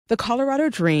The Colorado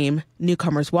Dream,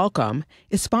 Newcomers Welcome,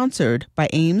 is sponsored by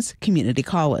Ames Community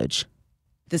College.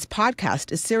 This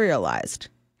podcast is serialized.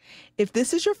 If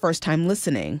this is your first time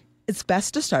listening, it's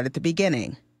best to start at the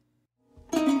beginning.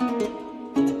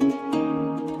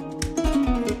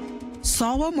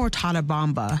 Salwa Mourtada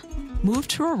Bamba moved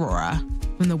to Aurora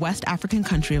from the West African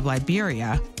country of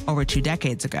Liberia over 2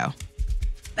 decades ago.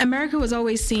 America was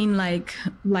always seen like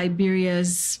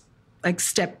Liberia's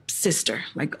stepsister,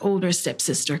 like older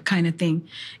stepsister kind of thing.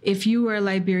 If you were a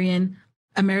Liberian,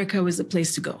 America was the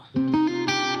place to go.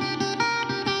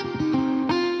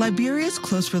 Liberia's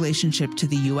close relationship to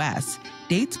the U.S.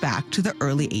 dates back to the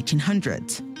early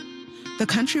 1800s. The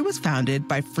country was founded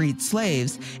by freed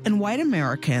slaves and white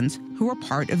Americans who were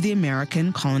part of the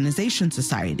American Colonization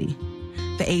Society.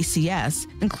 The ACS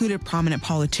included prominent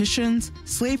politicians,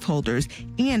 slaveholders,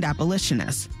 and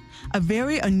abolitionists, a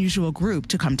very unusual group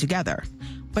to come together.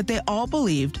 But they all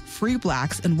believed free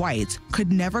blacks and whites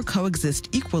could never coexist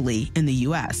equally in the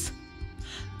U.S.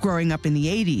 Growing up in the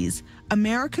 80s,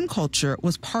 American culture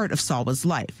was part of Salwa's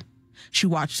life. She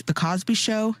watched The Cosby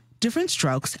Show, Different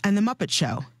Strokes, and The Muppet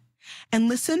Show, and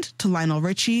listened to Lionel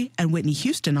Richie and Whitney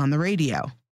Houston on the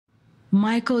radio.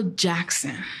 Michael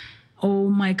Jackson. Oh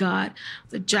my God.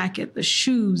 The jacket, the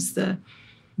shoes, the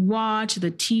watch,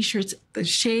 the t-shirts, the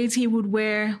shades he would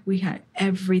wear. We had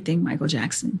everything Michael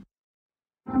Jackson.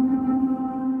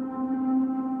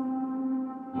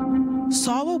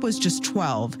 Salwa was just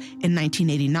 12 in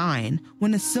 1989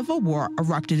 when a civil war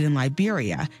erupted in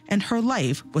Liberia and her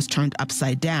life was turned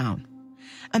upside down.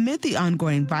 Amid the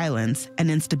ongoing violence and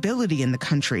instability in the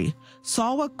country,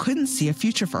 Salwa couldn't see a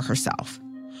future for herself.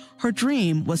 Her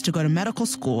dream was to go to medical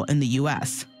school in the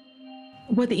U.S.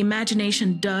 What the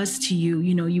imagination does to you,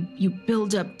 you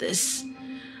build up this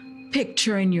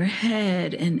picture in your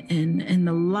head and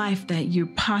the life that you're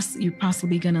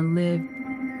possibly going to live.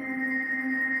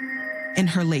 In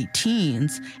her late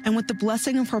teens, and with the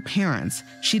blessing of her parents,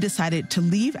 she decided to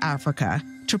leave Africa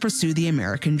to pursue the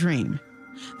American dream,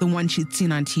 the one she'd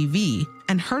seen on TV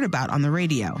and heard about on the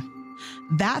radio.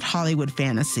 That Hollywood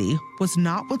fantasy was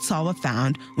not what Salwa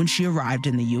found when she arrived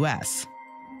in the U.S.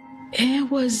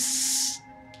 It was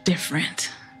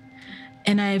different.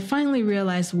 And I finally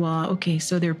realized, well, okay,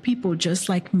 so there are people just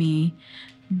like me.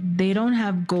 They don't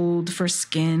have gold for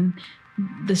skin.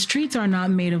 The streets are not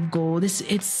made of gold.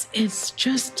 It's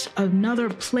just another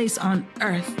place on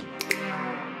earth.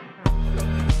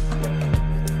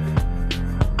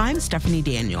 I'm Stephanie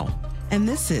Daniel, and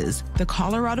this is The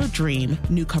Colorado Dream,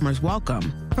 Newcomers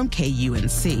Welcome from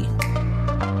KUNC.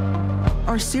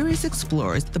 Our series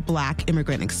explores the Black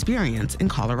immigrant experience in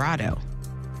Colorado.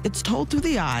 It's told through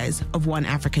the eyes of one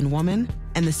African woman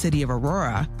and the city of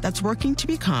Aurora that's working to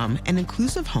become an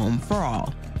inclusive home for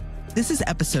all. This is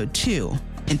episode 2,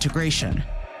 Integration.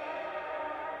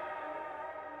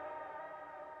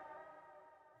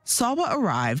 Salwa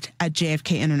arrived at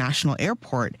JFK International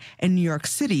Airport in New York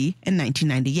City in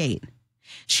 1998.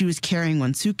 She was carrying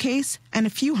one suitcase and a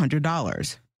few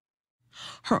 $100s.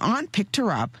 Her aunt picked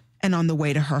her up, and on the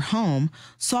way to her home,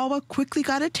 Salwa quickly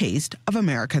got a taste of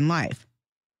American life.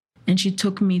 And she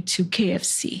took me to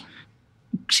KFC.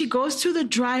 She goes through the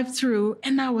drive-thru,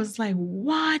 and I was like,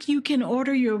 what? You can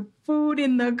order your food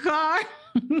in the car?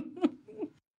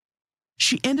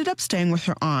 She ended up staying with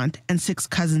her aunt and 6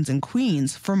 cousins in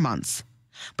Queens for months.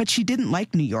 But she didn't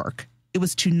like New York. It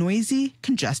was too noisy,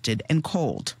 congested, and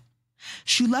cold.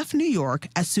 She left New York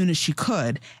as soon as she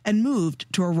could and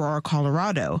moved to Aurora,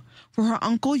 Colorado, where her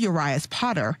uncle Urias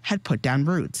Potter had put down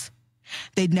roots.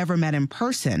 They'd never met in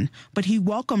person, but he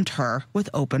welcomed her with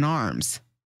open arms.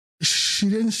 She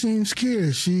didn't seem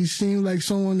scared. She seemed like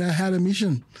someone that had a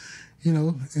mission,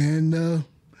 and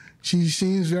she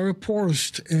seems very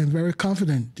poised and very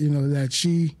confident, that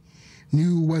she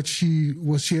knew what she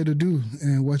was here to do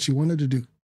and what she wanted to do.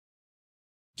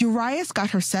 Urias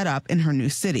got her set up in her new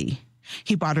city.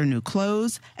 He bought her new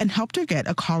clothes and helped her get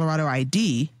a Colorado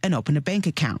ID and open a bank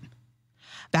account.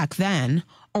 Back then,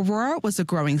 Aurora was a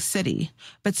growing city,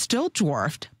 but still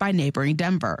dwarfed by neighboring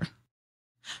Denver.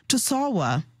 To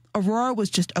Salwa, Aurora was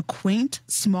just a quaint,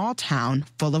 small town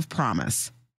full of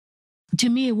promise. To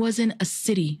me, it wasn't a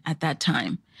city at that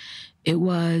time. It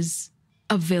was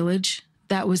a village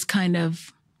that was kind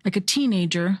of like a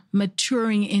teenager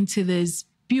maturing into this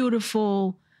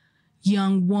beautiful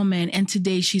young woman, and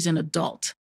today she's an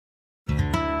adult.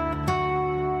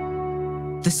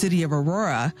 The city of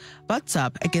Aurora butts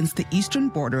up against the eastern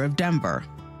border of Denver.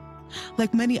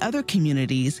 Like many other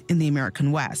communities in the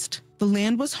American West, the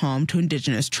land was home to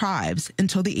indigenous tribes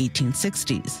until the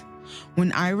 1860s,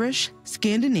 when Irish,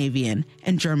 Scandinavian,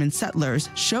 and German settlers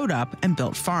showed up and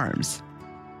built farms.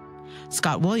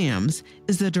 Scott Williams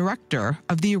is the director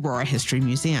of the Aurora History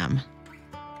Museum.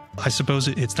 I suppose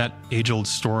it's that age-old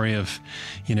story of,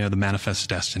 the manifest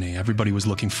destiny. Everybody was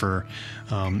looking for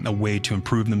a way to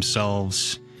improve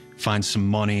themselves, find some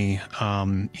money,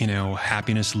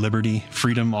 happiness, liberty,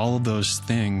 freedom, all of those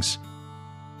things.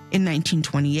 In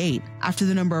 1928, after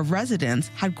the number of residents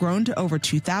had grown to over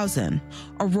 2,000,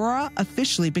 Aurora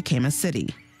officially became a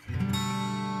city.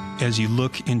 As you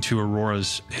look into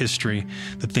Aurora's history,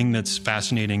 the thing that's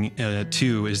fascinating,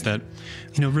 too, is that,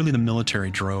 really the military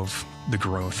drove the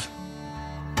growth.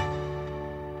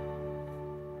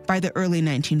 By the early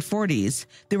 1940s,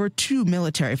 there were 2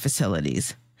 military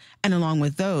facilities, and along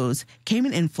with those came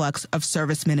an influx of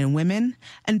servicemen and women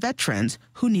and veterans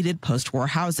who needed post-war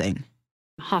housing.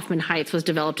 Hoffman Heights was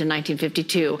developed in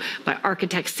 1952 by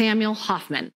architect Samuel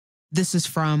Hoffman. This is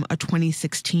from a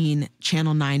 2016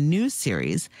 Channel 9 news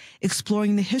series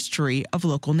exploring the history of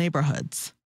local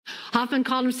neighborhoods. Hoffman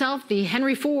called himself the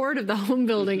Henry Ford of the home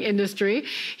building industry.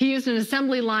 He used an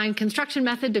assembly line construction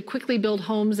method to quickly build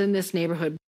homes in this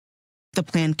neighborhood. The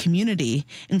planned community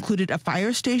included a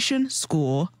fire station,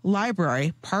 school,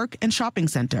 library, park, and shopping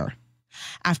center.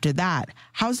 After that,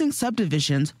 housing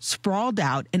subdivisions sprawled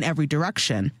out in every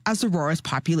direction as Aurora's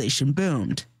population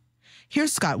boomed.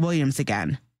 Here's Scott Williams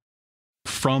again.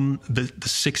 From the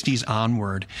 60s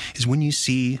onward is when you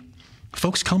see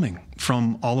folks coming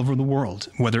from all over the world,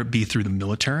 whether it be through the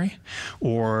military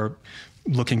or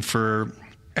looking for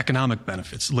economic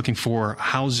benefits, looking for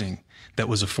housing that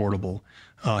was affordable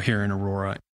here in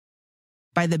Aurora.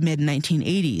 By the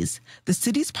mid-1980s, the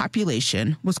city's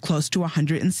population was close to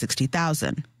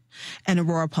 160,000, and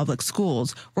Aurora Public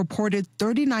Schools reported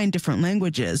 39 different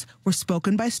languages were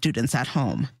spoken by students at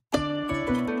home.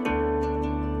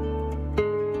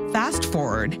 Fast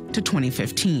forward to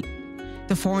 2015.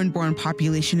 The foreign-born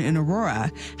population in Aurora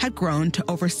had grown to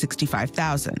over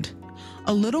 65,000,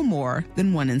 a little more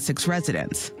than 1 in 6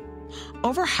 residents.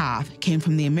 Over half came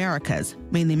from the Americas,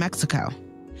 mainly Mexico.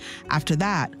 After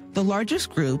that, the largest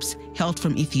groups hailed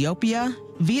from Ethiopia,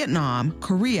 Vietnam,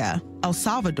 Korea, El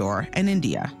Salvador, and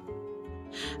India.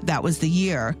 That was the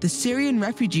year the Syrian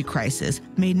refugee crisis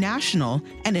made national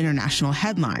and international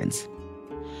headlines.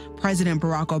 President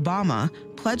Barack Obama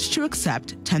pledged to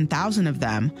accept 10,000 of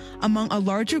them among a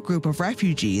larger group of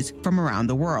refugees from around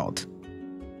the world.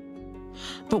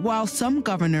 But while some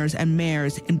governors and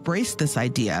mayors embraced this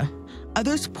idea,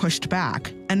 others pushed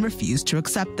back and refused to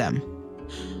accept them.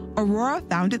 Aurora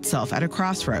found itself at a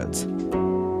crossroads.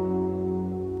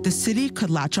 The city could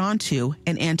latch onto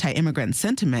an anti-immigrant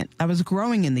sentiment that was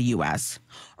growing in the U.S.,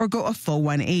 or go a full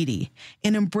 180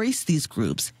 and embrace these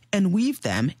groups and weave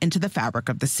them into the fabric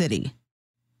of the city.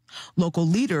 Local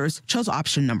leaders chose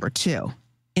option number 2,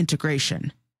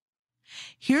 integration.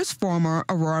 Here's former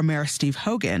Aurora Mayor Steve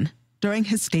Hogan during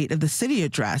his State of the City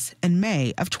address in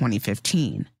May of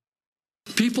 2015.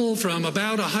 People from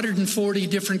about 140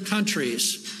 different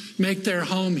countries make their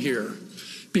home here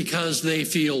because they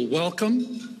feel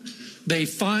welcome, they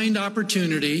find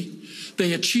opportunity,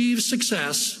 they achieve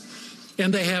success,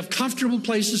 and they have comfortable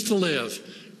places to live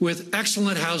with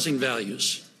excellent housing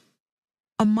values.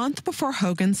 A month before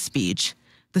Hogan's speech,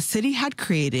 the city had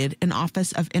created an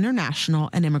Office of International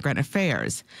and Immigrant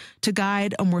Affairs to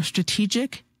guide a more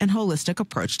strategic and holistic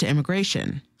approach to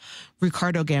immigration.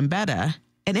 Ricardo Gambetta,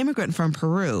 an immigrant from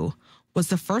Peru, was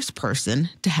the first person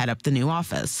to head up the new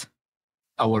office.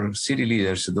 Our city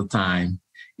leaders at the time,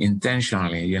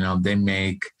 intentionally, they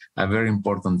make a very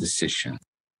important decision.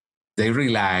 They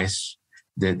realize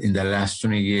that in the last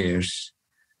 20 years,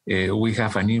 we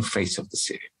have a new face of the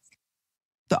city.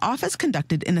 The office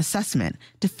conducted an assessment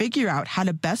to figure out how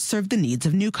to best serve the needs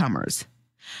of newcomers,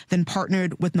 then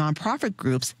partnered with nonprofit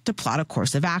groups to plot a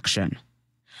course of action.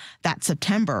 That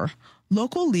September,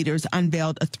 local leaders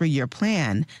unveiled a 3-year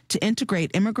plan to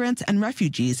integrate immigrants and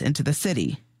refugees into the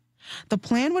city. The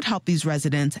plan would help these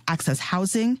residents access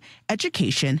housing,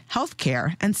 education,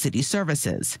 healthcare, and city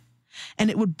services. And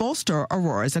it would bolster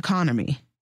Aurora's economy.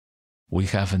 We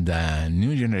have the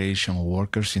new generation of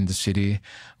workers in the city.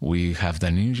 We have the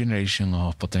new generation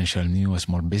of potential new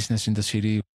small business in the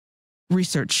city.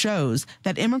 Research shows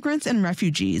that immigrants and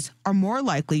refugees are more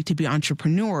likely to be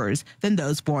entrepreneurs than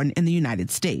those born in the United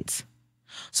States.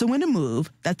 So in a move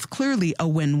that's clearly a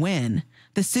win-win,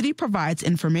 the city provides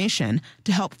information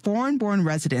to help foreign-born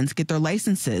residents get their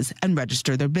licenses and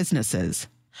register their businesses.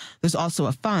 There's also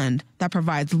a fund that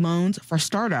provides loans for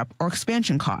startup or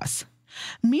expansion costs.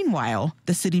 Meanwhile,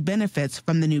 the city benefits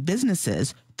from the new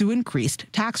businesses through increased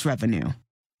tax revenue.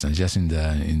 And just in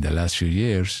the last few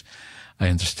years, I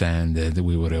understand that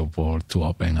we were able to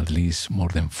open at least more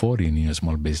than 40 new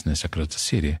small businesses across the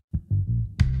city.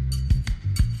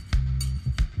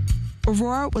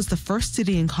 Aurora was the first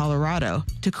city in Colorado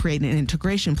to create an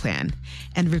integration plan,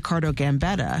 and Ricardo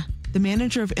Gambetta, the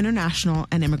manager of International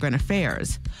and Immigrant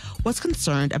Affairs, was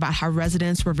concerned about how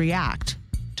residents would react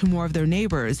to more of their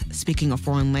neighbors speaking a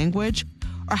foreign language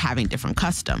or having different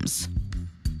customs.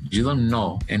 You don't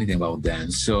know anything about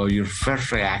them, so your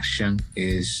first reaction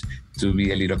is to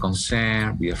be a little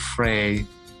concerned, be afraid.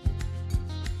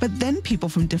 But then people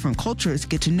from different cultures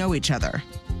get to know each other.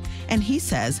 And he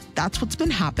says that's what's been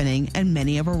happening in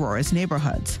many of Aurora's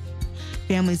neighborhoods.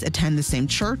 Families attend the same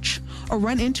church or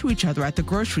run into each other at the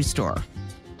grocery store.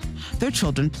 Their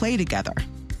children play together.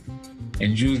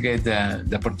 And you get the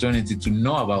opportunity to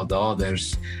know about the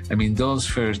others. I mean, those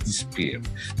fears disappear.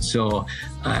 So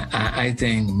I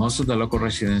think most of the local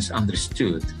residents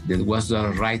understood that it was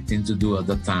the right thing to do at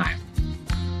the time.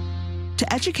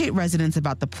 To educate residents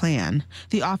about the plan,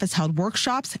 the office held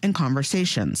workshops and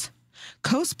conversations,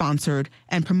 co-sponsored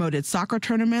and promoted soccer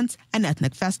tournaments and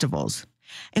ethnic festivals,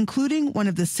 including one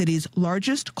of the city's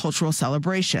largest cultural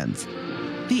celebrations,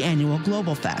 the annual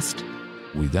Global Fest.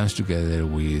 We dance together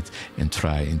with and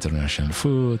try international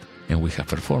food, and we have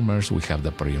performers, we have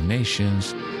the Prayer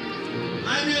Nations.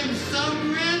 My name is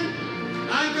Salwa.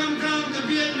 I come from the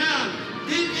Vietnam.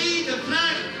 This is the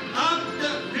flag of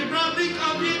the Republic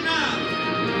of Vietnam.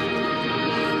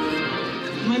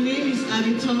 My name is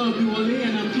Aditola Biwale,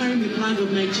 and I'm carrying the flag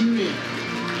of Nigeria.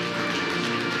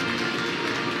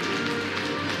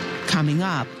 Coming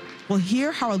up, we'll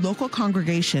hear how a local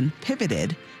congregation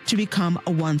pivoted to become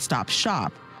a one-stop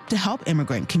shop to help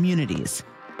immigrant communities.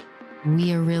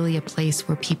 We are really a place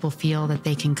where people feel that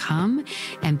they can come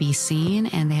and be seen,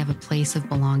 and they have a place of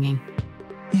belonging.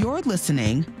 You're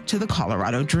listening to The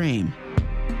Colorado Dream.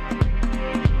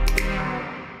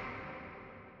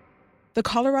 The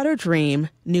Colorado Dream,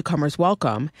 Newcomers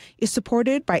Welcome, is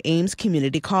supported by Ames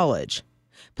Community College,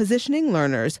 positioning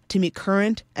learners to meet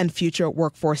current and future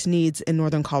workforce needs in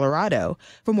Northern Colorado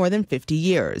for more than 50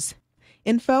 years.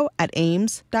 Info at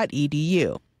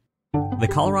ames.edu. The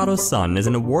Colorado Sun is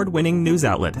an award-winning news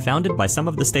outlet founded by some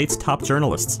of the state's top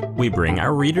journalists. We bring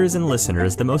our readers and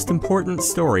listeners the most important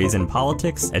stories in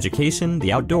politics, education,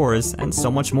 the outdoors, and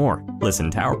so much more. Listen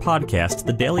to our podcast,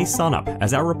 The Daily Sun-Up,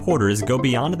 as our reporters go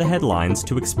beyond the headlines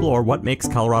to explore what makes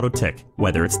Colorado tick.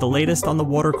 Whether it's the latest on the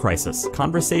water crisis,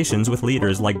 conversations with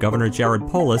leaders like Governor Jared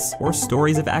Polis, or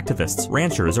stories of activists,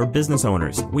 ranchers, or business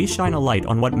owners, we shine a light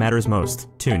on what matters most.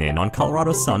 Tune in on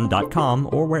coloradosun.com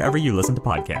or wherever you listen to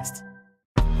podcasts.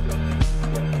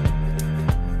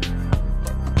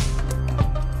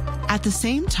 At the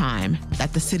same time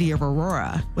that the city of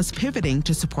Aurora was pivoting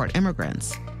to support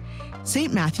immigrants,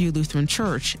 St. Matthew Lutheran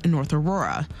Church in North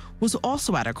Aurora was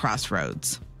also at a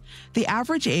crossroads. The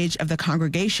average age of the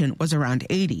congregation was around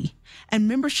 80, and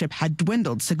membership had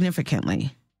dwindled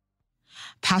significantly.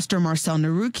 Pastor Marcel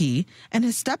Naruki and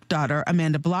his stepdaughter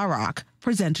Amanda Blarock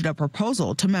presented a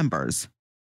proposal to members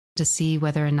to see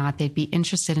whether or not they'd be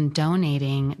interested in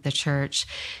donating the church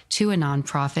to a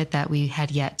nonprofit that we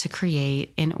had yet to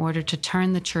create in order to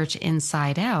turn the church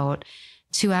inside out,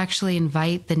 to actually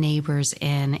invite the neighbors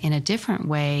in a different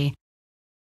way.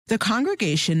 The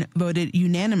congregation voted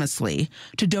unanimously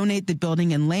to donate the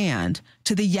building and land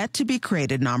to the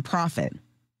yet-to-be-created nonprofit.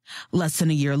 Less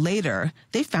than a year later,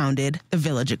 they founded the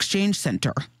Village Exchange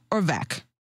Center, or VEC.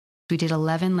 We did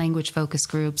 11 language focus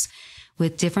groups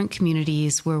with different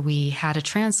communities where we had a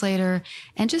translator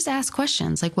and just asked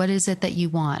questions like, what is it that you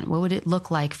want? What would it look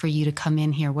like for you to come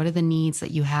in here? What are the needs that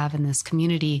you have in this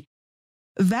community?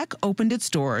 VEC opened its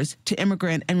doors to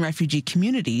immigrant and refugee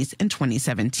communities in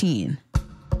 2017.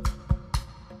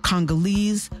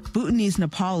 Congolese, Bhutanese,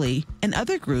 Nepali, and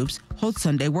other groups hold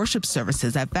Sunday worship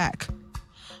services at VEC,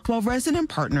 while resident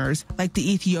partners like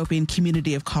the Ethiopian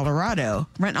Community of Colorado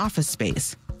rent office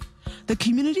space. The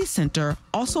community center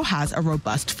also has a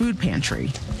robust food pantry.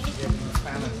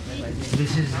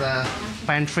 This is the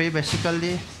pantry,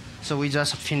 basically. So we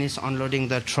just finished unloading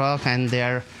the truck, and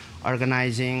they're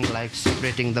organizing, like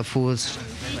separating the foods.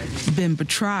 Ben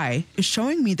Batrai is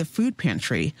showing me the food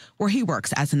pantry where he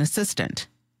works as an assistant.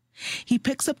 He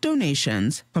picks up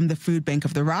donations from the Food Bank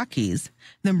of the Rockies,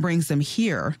 then brings them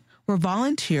here, where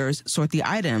volunteers sort the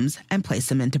items and place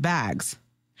them into bags.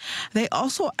 They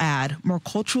also add more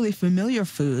culturally familiar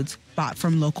foods bought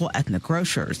from local ethnic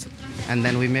grocers. And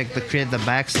then we create the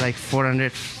bags, like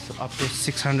 400 up to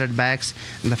 600 bags.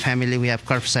 In the family, we have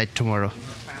curbside tomorrow.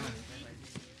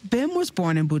 Bim was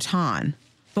born in Bhutan,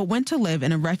 but went to live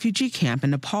in a refugee camp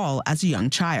in Nepal as a young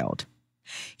child.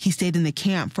 He stayed in the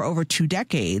camp for over 2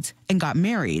 decades and got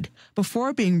married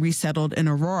before being resettled in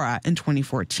Aurora in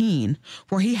 2014,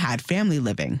 where he had family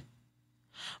living.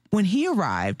 When he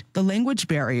arrived, the language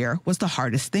barrier was the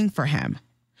hardest thing for him.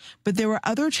 But there were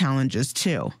other challenges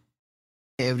too.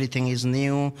 Everything is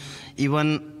new.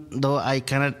 Even though I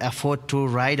cannot afford to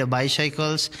ride a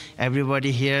bicycles,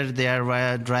 everybody here, they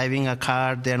are driving a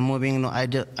car, they are moving. I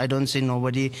don't see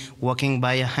nobody walking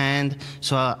by a hand.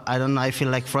 So I don't know, I feel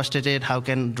like frustrated. How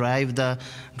can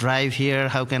drive here?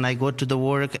 How can I go to the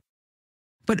work?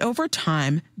 But over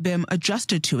time, Bim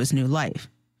adjusted to his new life.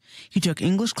 He took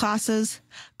English classes,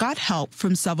 got help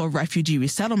from several refugee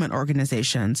resettlement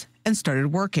organizations, and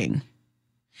started working.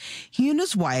 He and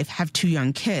his wife have 2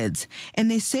 young kids,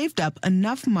 and they saved up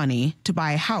enough money to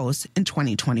buy a house in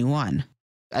 2021.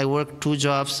 I work 2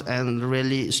 jobs and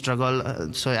really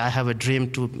struggle, so I have a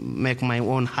dream to make my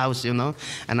own house,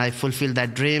 and I fulfill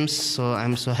that dream, so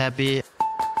I'm so happy.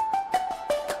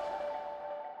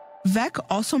 Vec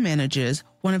also manages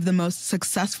one of the most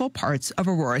successful parts of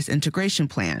Aurora's integration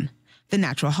plan, the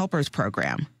Natural Helpers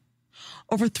Program.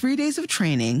 Over 3 days of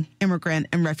training, immigrant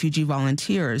and refugee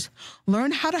volunteers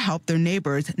learn how to help their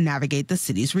neighbors navigate the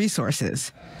city's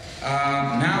resources.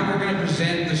 Now we're going to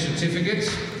present the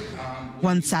certificates.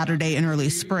 One Saturday in early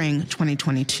spring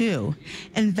 2022,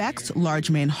 in Vec's large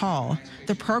main hall,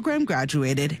 the program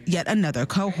graduated yet another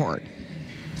cohort.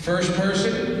 First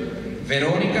person,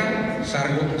 Veronica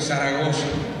Zaragoza.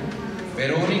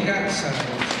 Veronica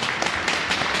Zaragoza.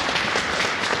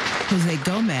 Jose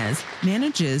Gomez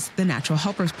manages the Natural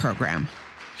Helpers Program.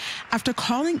 After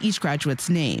calling each graduate's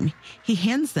name, he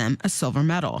hands them a silver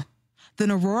medal.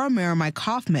 Then Aurora Mayor Mike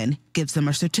Hoffman gives them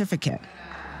a certificate.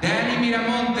 Danny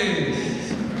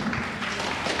Miramontes.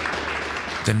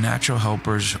 The Natural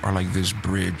Helpers are like this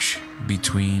bridge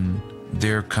between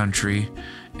their country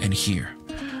and here,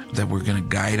 that we're going to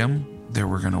guide them, that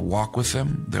we're going to walk with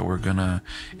them, that we're going to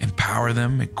empower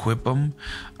them, equip them.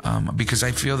 Because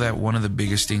I feel that one of the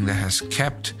biggest things that has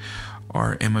kept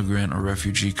our immigrant or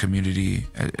refugee community,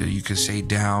 you could say,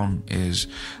 down is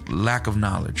lack of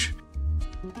knowledge.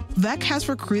 VEC has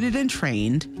recruited and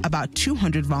trained about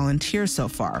 200 volunteers so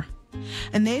far,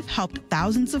 and they've helped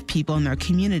thousands of people in their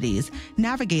communities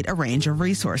navigate a range of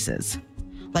resources,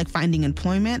 like finding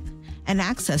employment and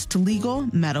access to legal,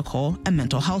 medical, and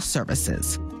mental health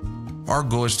services. Our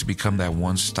goal is to become that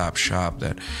one-stop shop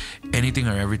that anything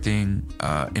or everything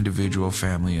individual,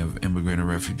 family of immigrant or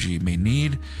refugee may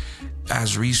need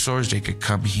as resource, they could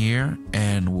come here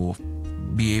and we'll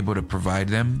be able to provide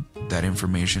them that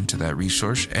information to that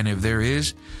resource. And if there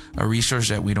is a resource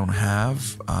that we don't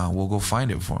have, we'll go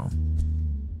find it for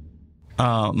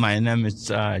them. My name is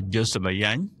Joseph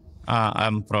Ayang.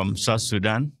 I'm from South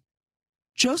Sudan.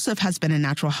 Joseph has been a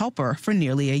natural helper for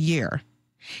nearly a year.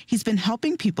 He's been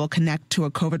helping people connect to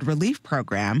a COVID relief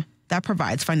program that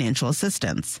provides financial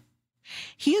assistance.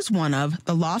 He is one of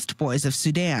the Lost Boys of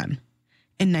Sudan.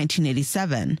 In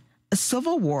 1987, a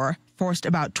civil war forced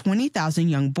about 20,000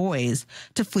 young boys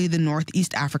to flee the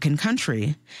Northeast African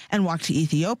country and walk to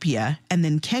Ethiopia and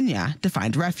then Kenya to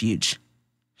find refuge.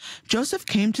 Joseph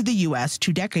came to the U.S.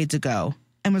 2 decades ago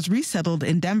and was resettled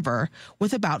in Denver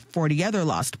with about 40 other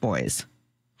lost boys.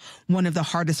 One of the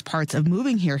hardest parts of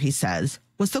moving here, he says,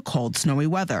 was the cold, snowy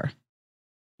weather.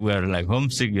 We are like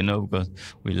homesick, because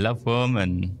we love home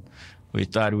and we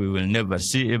thought we will never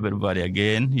see everybody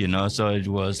again, so it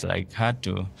was like hard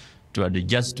to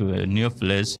adjust to a new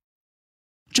place.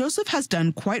 Joseph has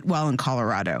done quite well in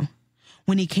Colorado.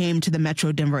 When he came to the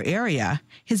Metro Denver area,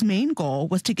 his main goal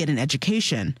was to get an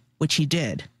education, which he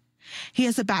did. He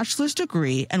has a bachelor's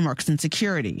degree and works in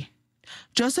security.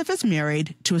 Joseph is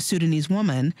married to a Sudanese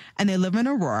woman, and they live in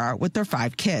Aurora with their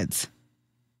 5 kids.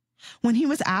 When he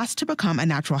was asked to become a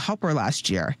natural helper last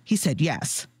year, he said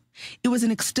yes. It was an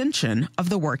extension of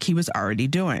the work he was already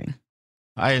doing.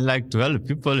 I like to help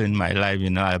people in my life.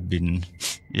 I've been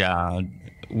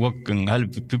working,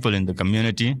 help people in the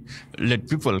community, let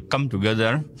people come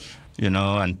together,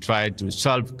 and try to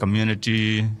solve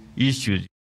community issues.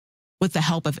 With the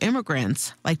help of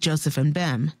immigrants like Joseph and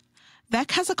Bim,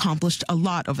 VEC has accomplished a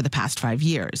lot over the past 5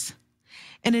 years.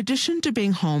 In addition to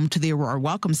being home to the Aurora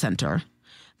Welcome Center,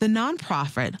 the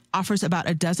nonprofit offers about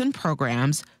a dozen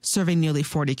programs serving nearly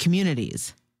 40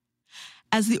 communities.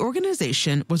 As the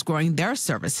organization was growing their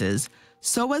services,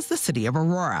 so was the city of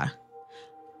Aurora.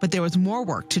 But there was more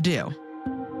work to do.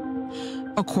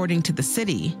 According to the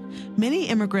city, many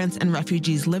immigrants and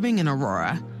refugees living in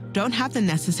Aurora don't have the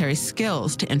necessary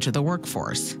skills to enter the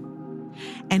workforce.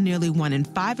 And nearly 1 in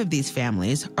 5 of these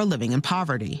families are living in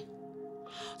poverty.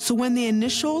 So when the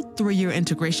initial 3-year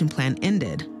integration plan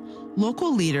ended,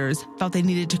 local leaders felt they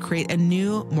needed to create a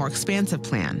new, more expansive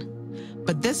plan.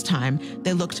 But this time,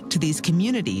 they looked to these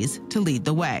communities to lead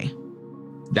the way.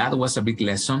 That was a big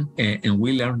lesson, and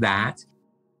we learned that.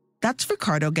 That's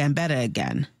Ricardo Gambetta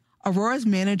again, Aurora's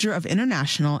manager of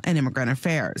international and immigrant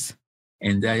affairs.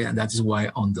 And that is why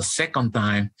on the second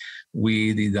time,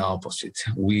 we did the opposite.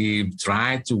 We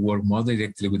tried to work more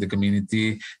directly with the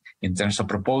community in terms of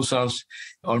proposals.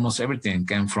 Almost everything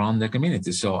came from the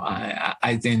community. So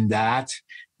I think that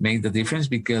made the difference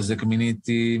because the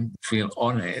community feel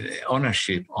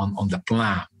ownership on the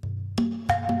plan.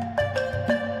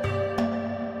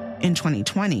 In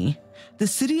 2020, the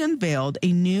city unveiled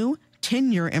a new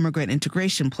 10-year immigrant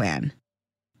integration plan.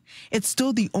 It's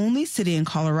still the only city in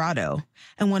Colorado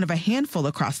and one of a handful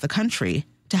across the country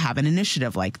to have an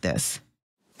initiative like this.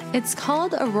 It's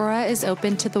called Aurora is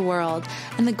Open to the World,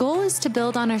 and the goal is to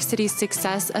build on our city's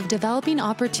success of developing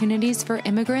opportunities for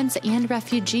immigrants and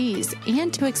refugees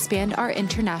and to expand our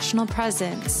international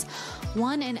presence.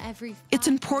 It's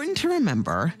important to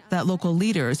remember that local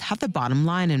leaders have the bottom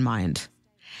line in mind.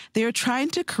 They are trying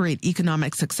to create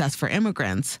economic success for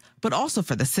immigrants, but also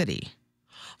for the city.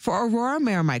 For Aurora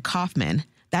Mayor Mike Kaufman,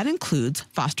 that includes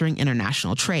fostering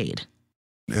international trade.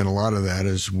 And a lot of that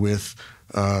is with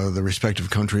the respective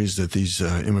countries that these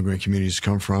immigrant communities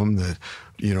come from that,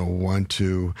 want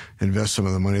to invest some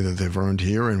of the money that they've earned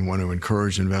here and want to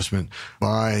encourage investment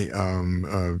by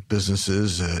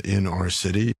businesses in our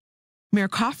city. Mayor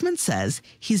Kaufman says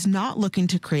he's not looking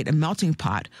to create a melting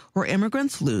pot where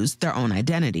immigrants lose their own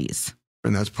identities.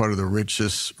 And that's part of the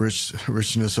richness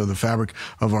of the fabric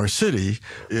of our city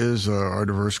is our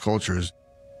diverse cultures.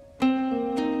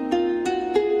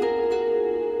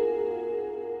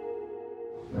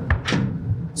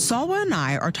 Salwa and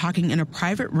I are talking in a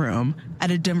private room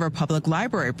at a Denver Public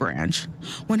Library branch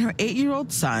when her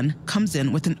 8-year-old son comes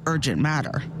in with an urgent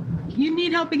matter. You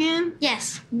need help again?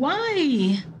 Yes.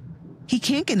 Why? He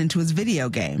can't get into his video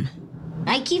game.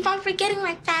 I keep on forgetting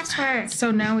my password. So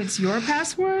now it's your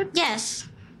password? Yes.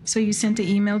 So you sent an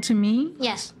email to me?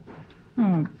 Yes.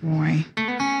 Oh, boy.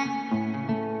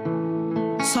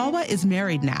 Salwa is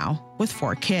married now with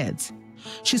 4 kids.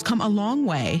 She's come a long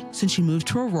way since she moved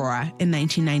to Aurora in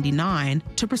 1999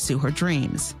 to pursue her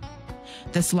dreams.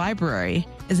 This library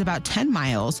is about 10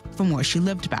 miles from where she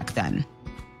lived back then.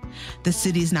 The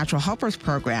city's Natural Helpers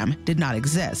program did not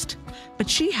exist, but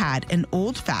she had an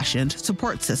old-fashioned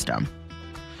support system.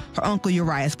 Her uncle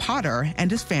Urias Potter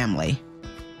and his family.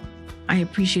 I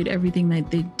appreciate everything that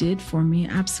they did for me,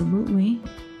 absolutely.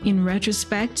 In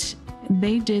retrospect,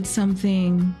 they did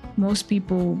something most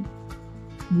people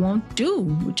won't do,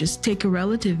 which is take a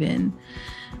relative in.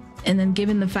 And then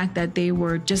given the fact that they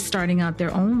were just starting out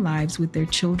their own lives with their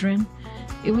children,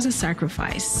 it was a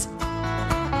sacrifice.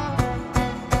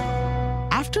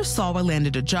 After Salwa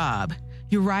landed a job,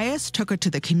 Urias took her to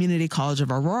the Community College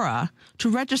of Aurora to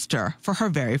register for her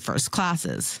very first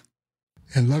classes.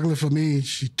 And luckily for me,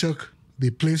 she took the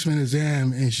placement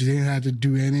exam and she didn't have to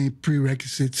do any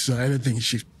prerequisites or anything.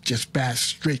 She just passed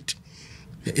straight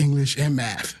the English and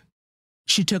math.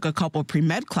 She took a couple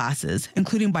pre-med classes,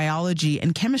 including biology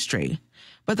and chemistry,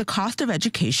 but the cost of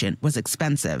education was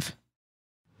expensive.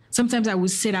 Sometimes I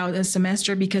would sit out a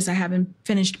semester because I haven't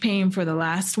finished paying for the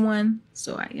last one.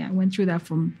 So I went through that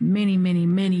for many, many,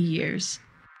 many years.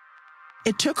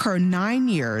 It took her 9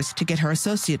 years to get her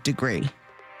associate degree.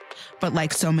 But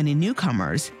like so many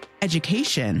newcomers,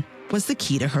 education was the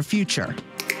key to her future.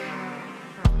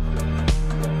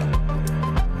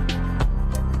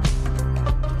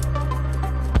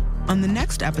 On the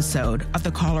next episode of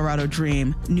the Colorado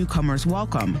Dream Newcomers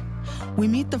Welcome, we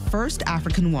meet the first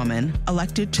African woman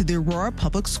elected to the Aurora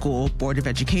Public School Board of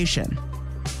Education.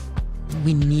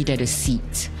 We needed a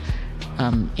seat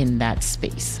in that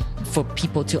space for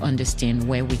people to understand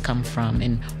where we come from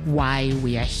and why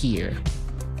we are here.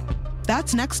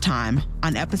 That's next time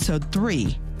on Episode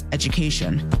 3,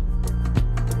 Education.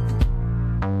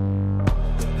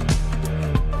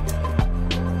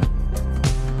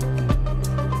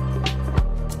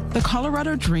 The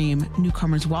Colorado Dream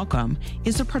Newcomers Welcome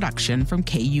is a production from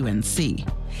KUNC.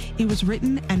 It was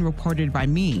written and reported by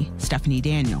me, Stephanie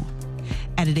Daniel.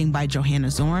 Editing by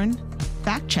Johanna Zorn.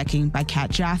 Fact-checking by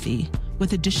Kat Jaffe,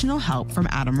 with additional help from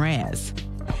Adam Reyes.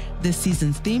 This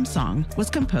season's theme song was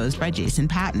composed by Jason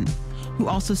Patton, who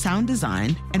also sound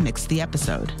designed and mixed the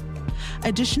episode.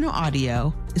 Additional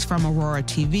audio is from Aurora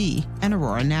TV and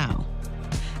Aurora Now.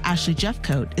 Ashley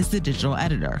Jeffcoat is the digital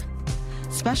editor.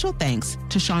 Special thanks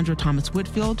to Chandra Thomas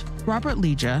Whitfield, Robert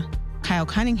Leja, Kyle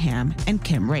Cunningham, and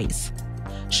Kim Race.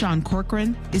 Sean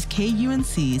Corcoran is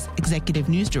KUNC's Executive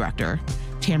News Director.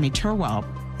 Tammy Turwell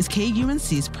is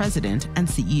KUNC's President and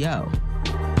CEO.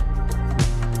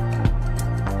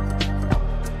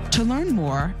 To To learn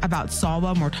more about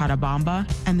Salwa Mourtada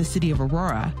Bamba and the city of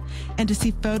Aurora, and to see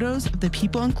photos of the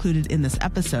people included in this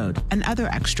episode and other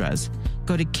extras,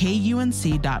 go to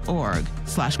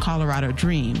kunc.org/Colorado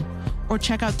Dream or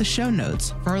check out the show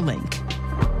notes for a link.